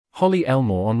Holly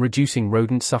Elmore on Reducing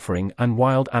Rodent Suffering and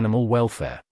Wild Animal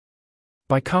Welfare.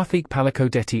 By Karthik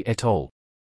Palakodeti et al.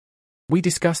 We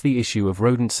discuss the issue of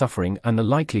rodent suffering and the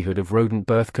likelihood of rodent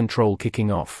birth control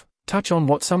kicking off, touch on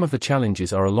what some of the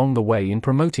challenges are along the way in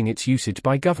promoting its usage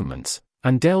by governments,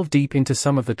 and delve deep into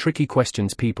some of the tricky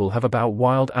questions people have about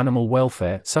wild animal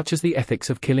welfare, such as the ethics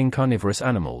of killing carnivorous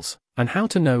animals, and how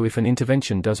to know if an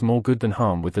intervention does more good than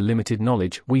harm with the limited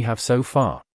knowledge we have so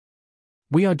far.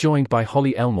 We are joined by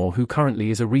Holly Elmore, who currently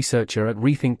is a researcher at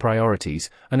Rethink Priorities,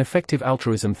 an effective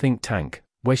altruism think tank,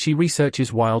 where she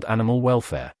researches wild animal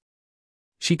welfare.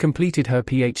 She completed her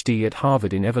PhD at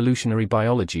Harvard in evolutionary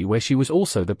biology, where she was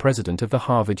also the president of the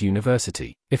Harvard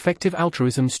University Effective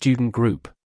Altruism Student Group.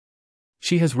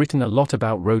 She has written a lot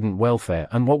about rodent welfare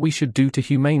and what we should do to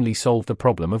humanely solve the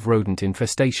problem of rodent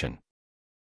infestation.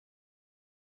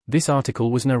 This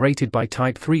article was narrated by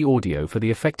Type 3 Audio for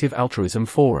the Effective Altruism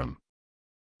Forum.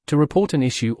 To report an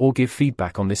issue or give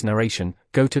feedback on this narration,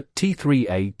 go to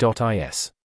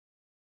t3a.is.